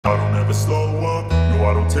never slow up, no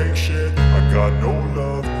I don't take shit. I got no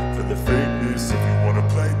love for the fakeness. If you wanna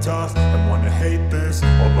play tough and wanna hate this,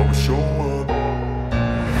 I'll always show up.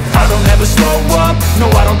 I don't ever slow up,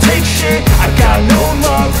 no I don't take shit. I got no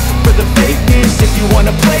love for the fakeness. If you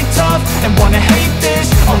wanna play tough and wanna hate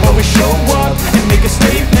this, I'll always show up and make a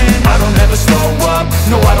statement. I don't ever slow up,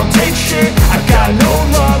 no I don't take shit. I got no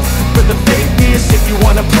love for the fakeness. If you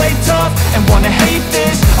wanna play tough and wanna hate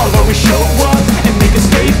this, I'll always show up and make a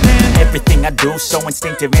statement. Everything I do so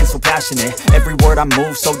instinctive and so passionate. Every word I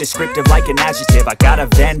move so descriptive like an adjective. I got a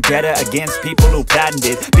vendetta against people who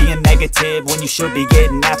patented being negative when you should be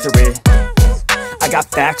getting after it. I got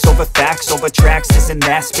facts over tracks, this and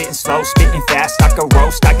that. Spitting slow, spitting fast. I could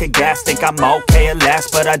roast, I could gas. Think I'm okay at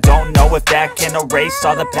last, but I don't know if that can erase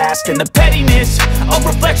all the past. And the pettiness, a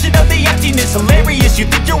reflection of the emptiness. Hilarious, you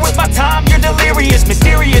think you're worth my time, you're delirious.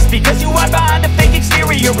 Mysterious, because you hide behind a fake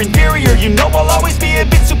exterior. Inferior, you know I'll always be a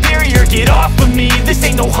bit superior. Get off of me, this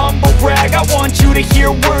ain't no humble brag. I want you to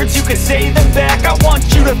hear words, you can say them back. I want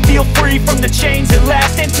you to feel free from the chains at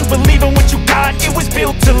last, and to believe in what you got, it was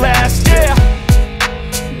built to last, yeah.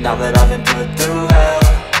 Now that I've been put through hell,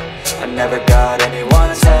 I never got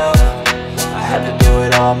anyone's help. I had to do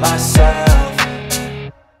it all myself.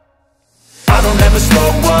 I don't ever slow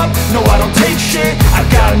up, no I don't take shit. I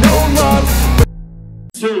got no love.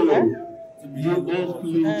 So, you all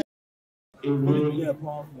play a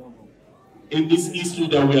role in this history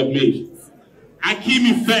that we have made. Akim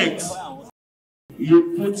Effects,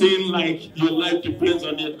 you put in like your life depends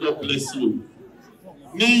on it. God bless you.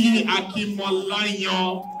 Niyi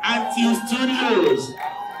Akimolayan Active Studios.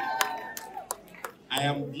 I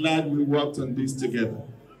am glad we worked on this together.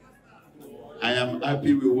 I am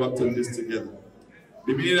happy we worked on this together.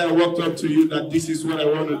 The minute I walked up to you that this is what I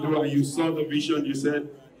want to do, and you saw the vision, you said,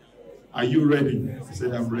 "Are you ready?" I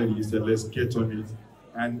said, "I'm ready." You said, "Let's get on it."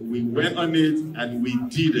 And we went on it and we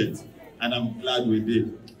did it. And I'm glad we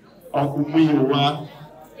did. Uncle Muyiwa,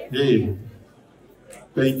 hey,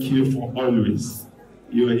 thank you for always.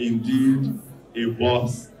 You are indeed a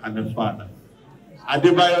boss and a father.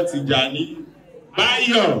 Adebayo Tijani,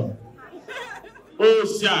 Bayo,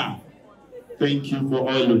 Osha, thank you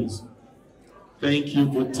for always. Thank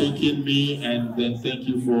you for taking me, and then thank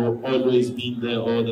you for always being there all the